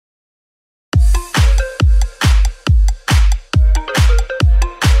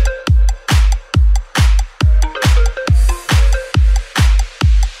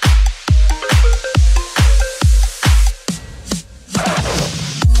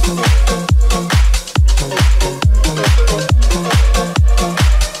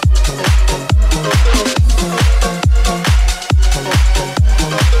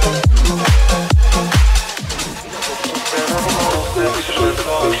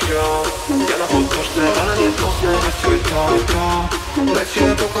Leci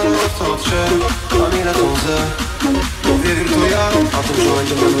epoka co trzy, a mi lecą łzy. Bo wiewiór to ja, a tym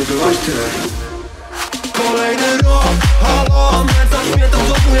żołędziem nie byłaś ty. Kolejny rok, halo, męcasz mnie do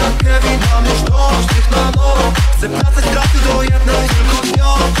domu jak Kevin. Mam już dość tych na noc. Chcę wracać pracy do jednej tylko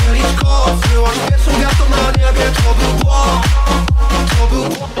dnia. Dzielić koc, byłaś pierwszą gwiazdą na niebie. To był błąd, to był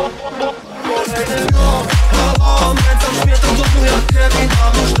błąd. Kolejny rok, halo, męcasz mnie do domu jak Kevin.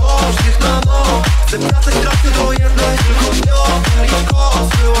 Mam już dość tych na noc. Chcę wracać pracy do jednej tylko dnia. Dzielić koc,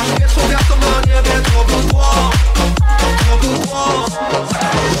 byłaś pierwszą gwiazdą na niebie. To był błąd, to był błąd.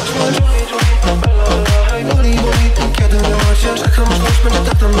 Boli, kiedy miała cię, czekam aż ktoś będzie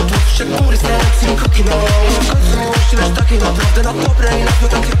tak tam lotów. Szczegóły z reakcji, kroki na mało. W końcu miłości, lecz takiej naprawdę na dobre i na złe,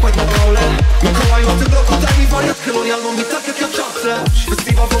 tak jak white na kole. Mikołaju, w tym roku daj mi wariatkę lojalną mi tak jak ja czasem.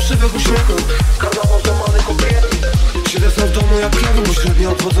 Festiwal fałszywych uśmiechów, karnawał złamanych kobiet. Siedzę sam w domu jak Kevin, bo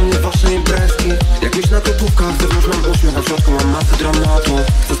średnio obchodzą mnie wasze imprezki. Jak myśl na gotówkach, zewnątrz mam uśmiech, a w środku mam masę dramatu.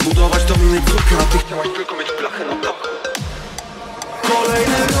 Chcę zbudować dom i mieć córkę, a ty chciałaś tylko mieć blachę na dachu.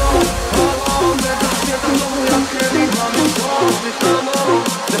 Kolejny rok, męcasz mnie do domu jak Kevin. Mam już dość tych na noc.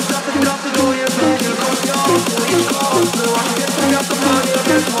 Chcę wracać pracy do jednej tylko dnia. Dzielić koc, byłaś pierwszą gwiazdą na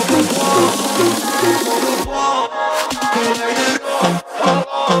niebie. To był błąd, to był błąd. Kolejny rok,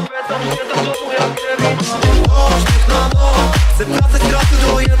 męcasz mnie do domu jak Kevin. Mam już dość tych na noc. Chcę wracać pracy do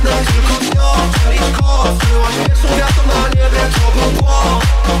jednej tylko dnia. Dzielić koc, byłaś pierwszą gwiazdą na niebie. To był błąd,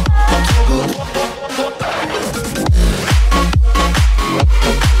 to był błąd. To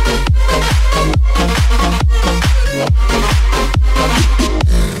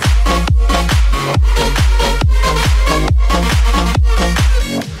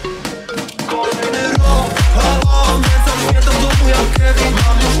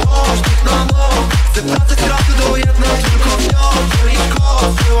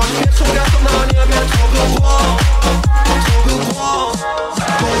był błąd.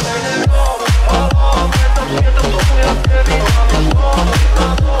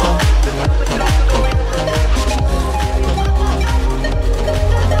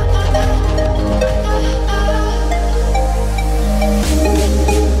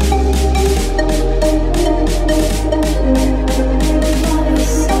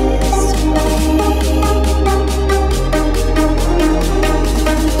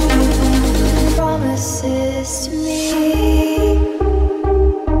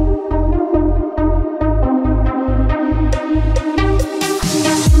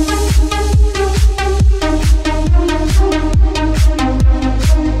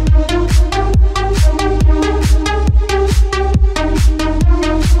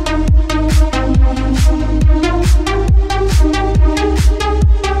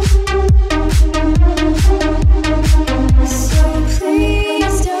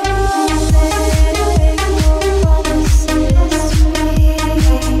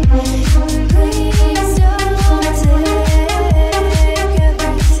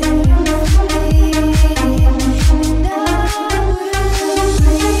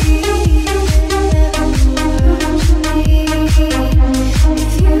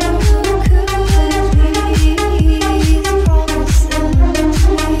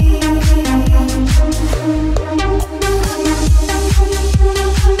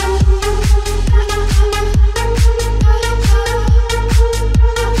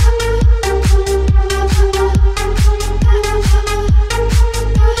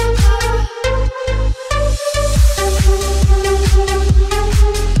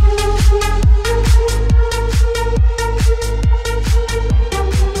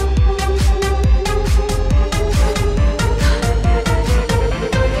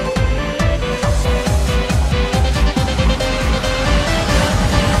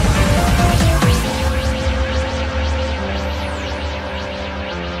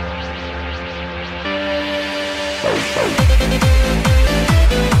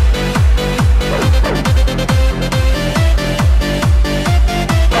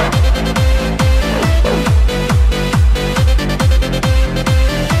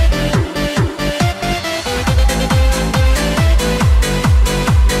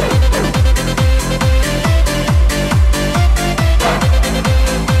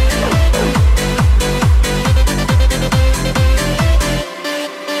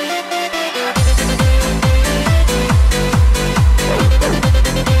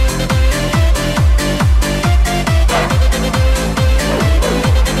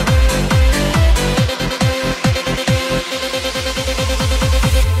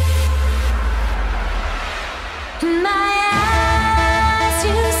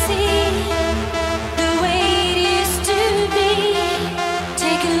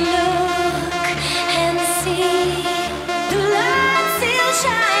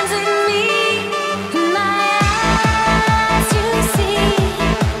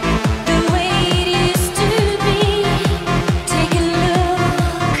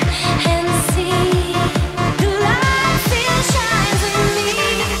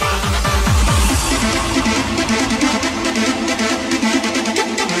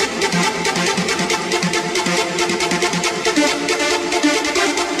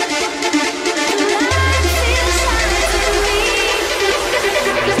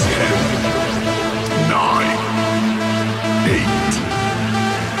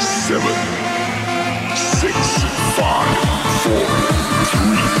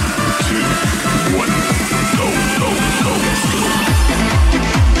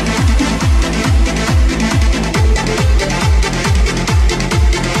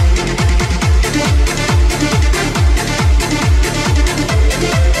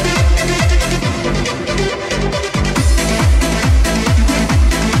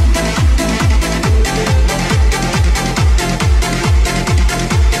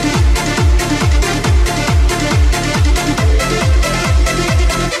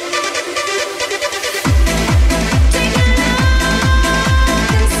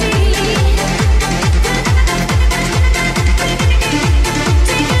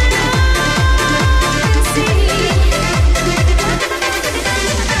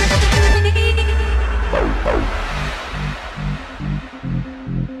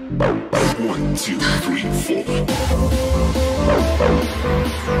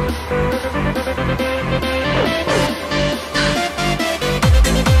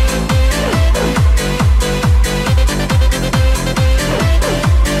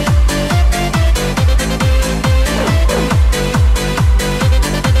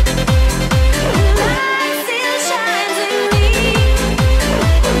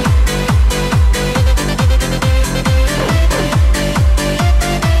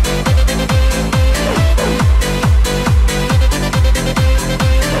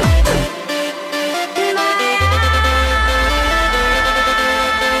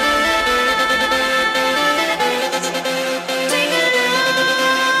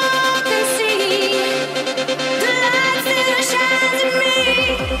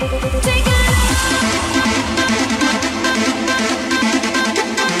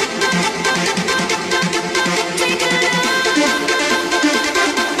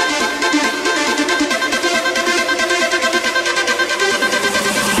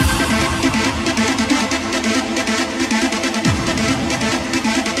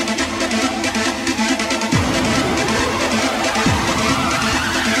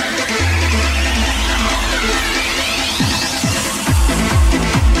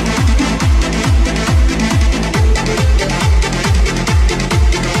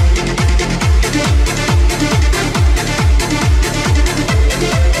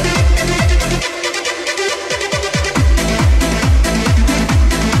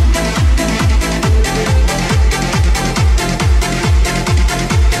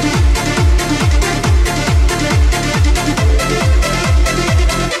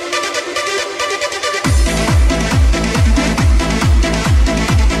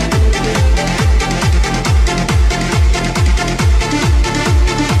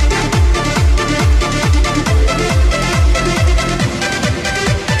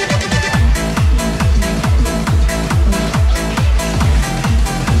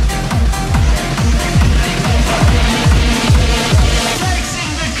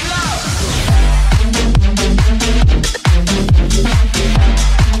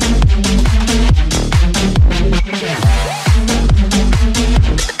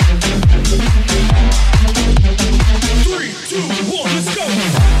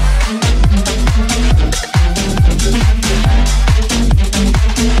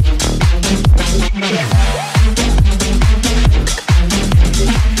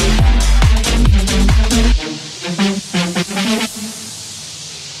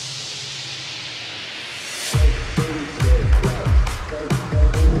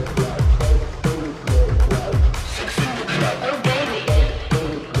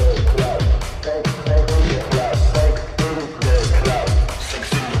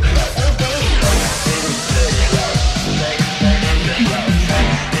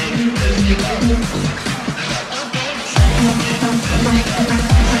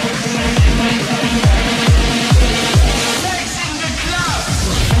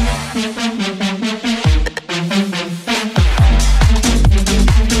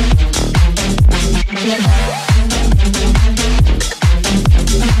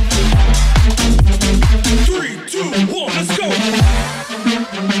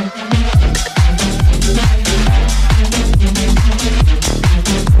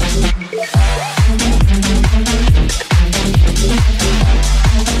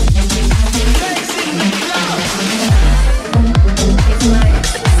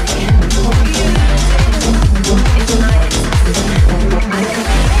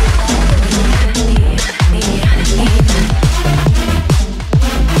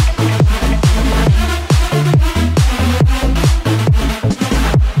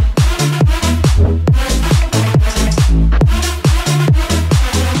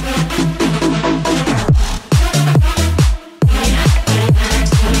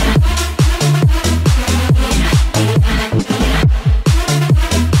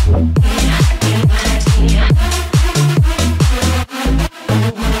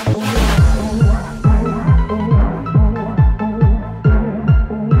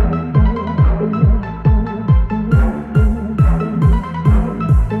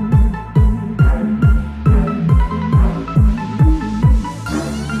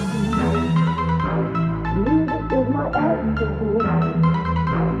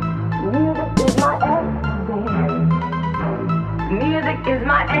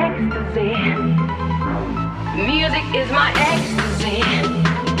 my ecstasy. Music is my ecstasy.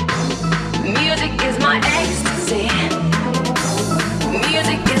 Music is my ecstasy.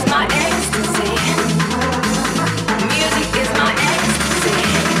 Music is my ecstasy. Music is my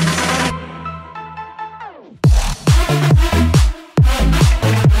ecstasy.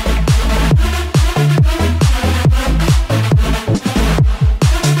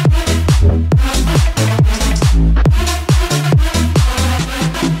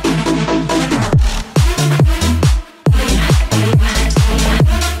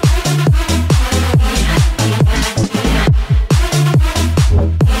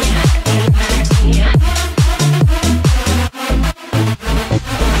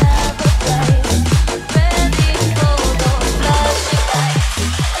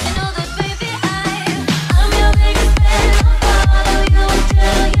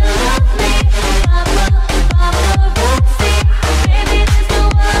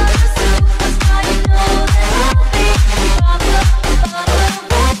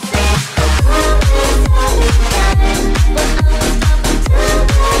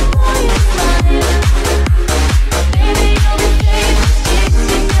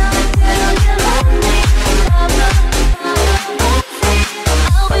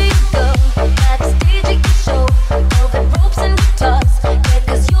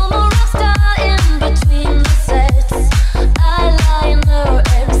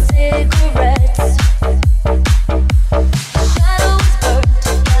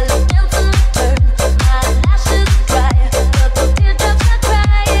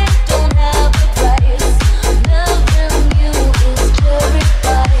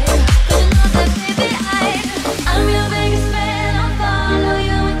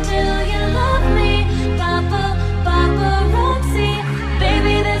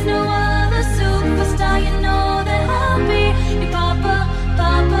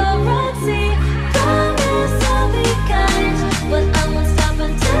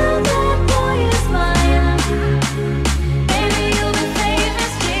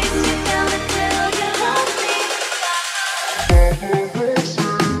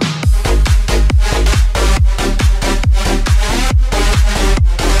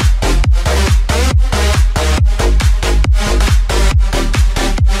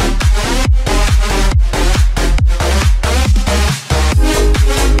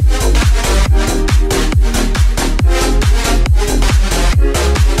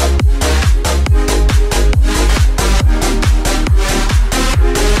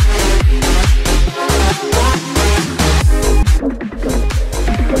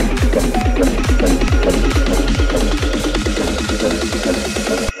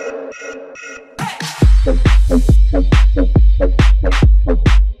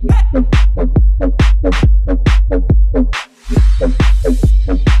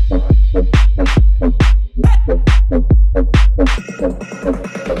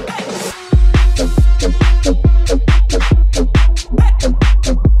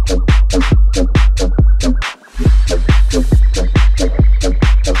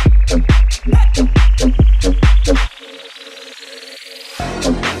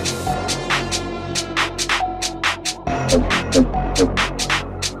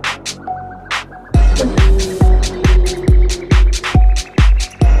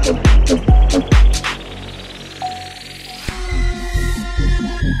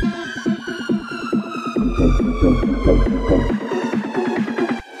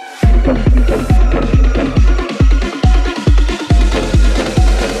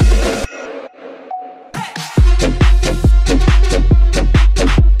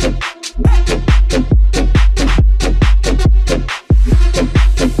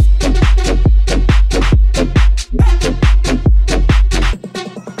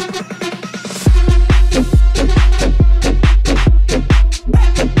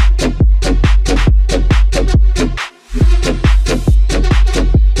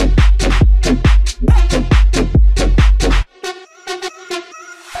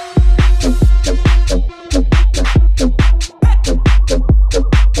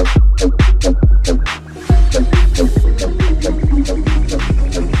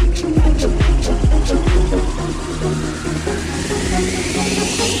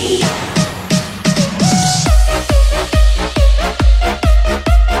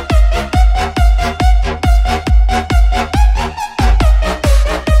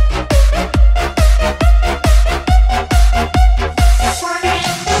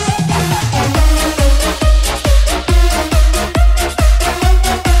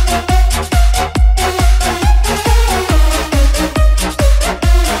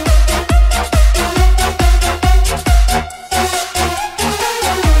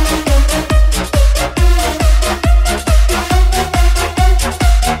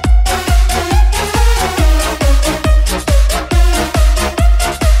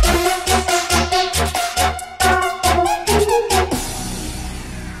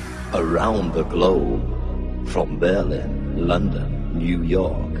 around the globe, from Berlin, London, New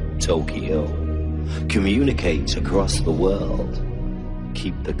York, Tokyo. Communicate across the world.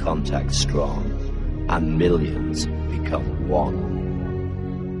 Keep the contact strong, and millions become one.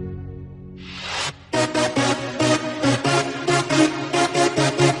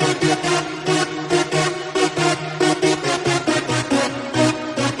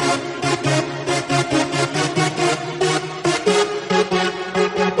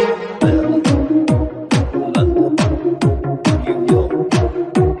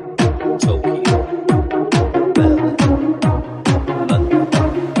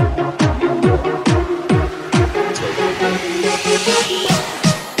 Tokyo.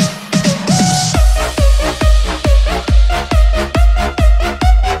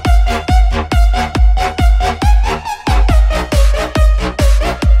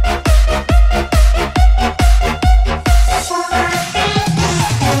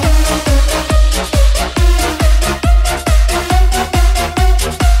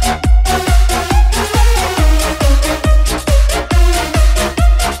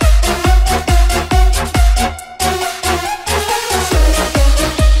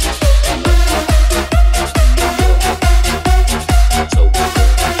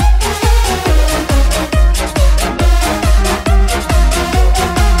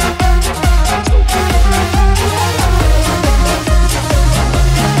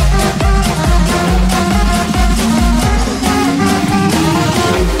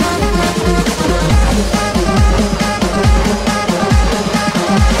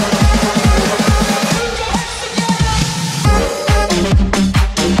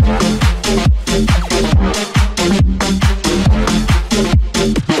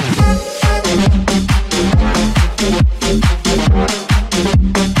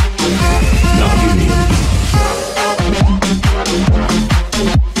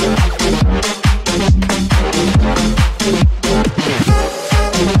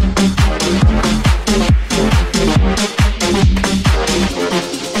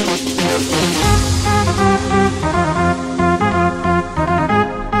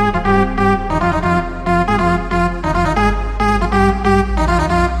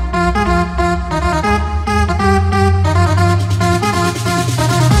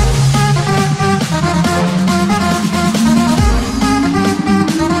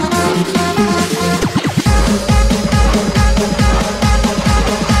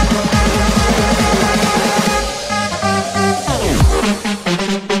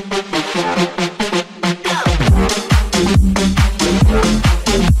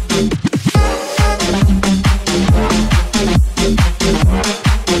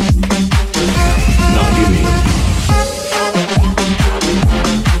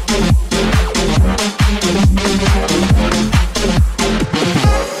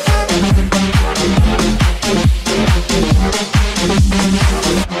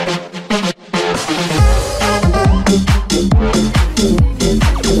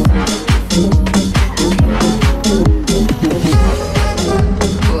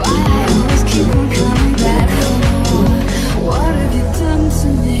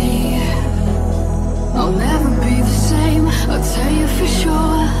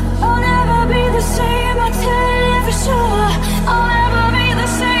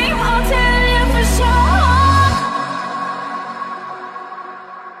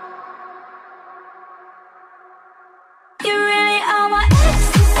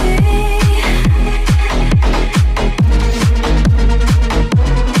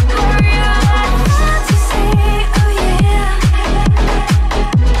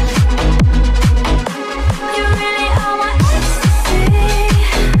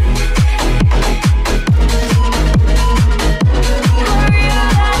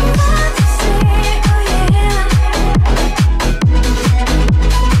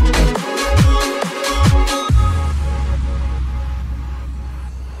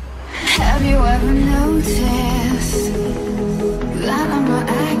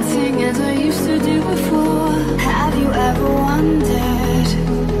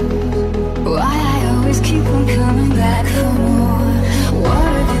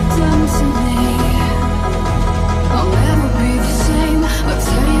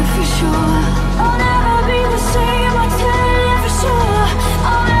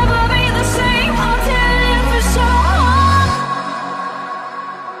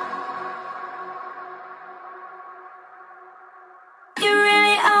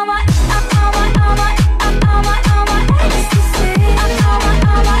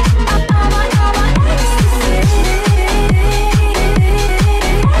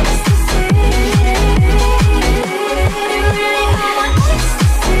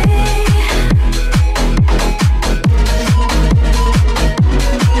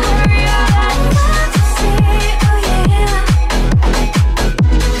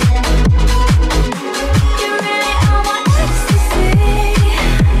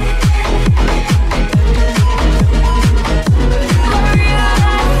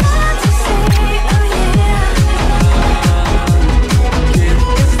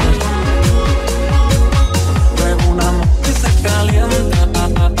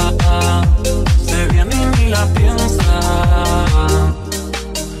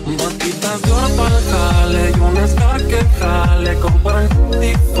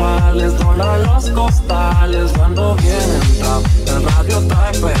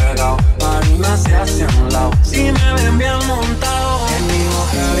 hacia un lado. Si me ven bien montado en mi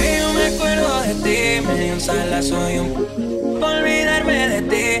boca, y yo me acuerdo de ti. Me dio un salazo y un olvidarme de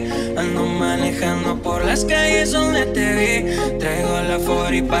ti. Ando manejando por las calles donde te vi. Traigo la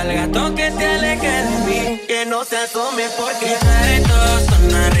 40 pa'l gato que te aleje de mí. Que no se asome porque todos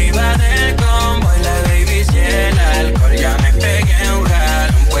son arriba del combo. Y la baby si el alcohol ya me pegué un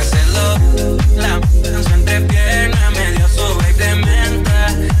jalón. Pues es la danza entre piernas. Me dio su vibe de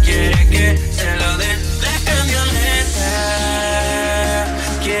menta. Quiere que se lo dé la camioneta.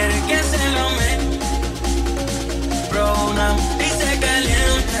 Quiere que se lo me una y se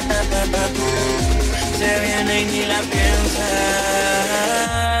calienta. Se viene y ni la piensa.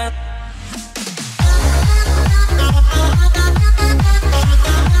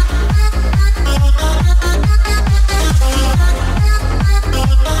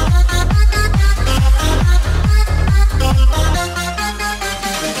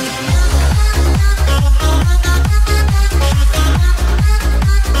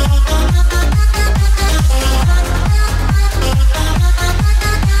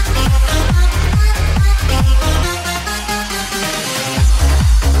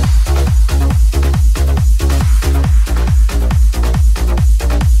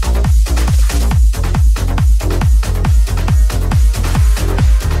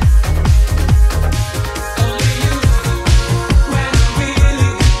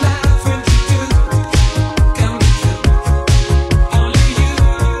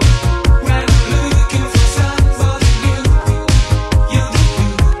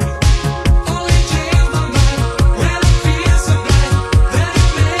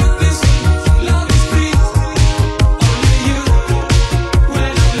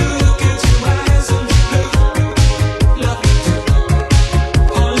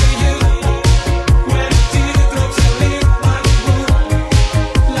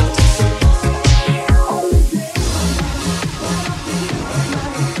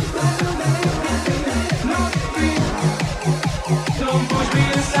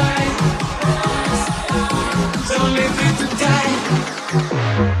 Don't leave it to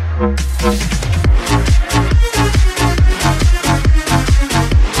die.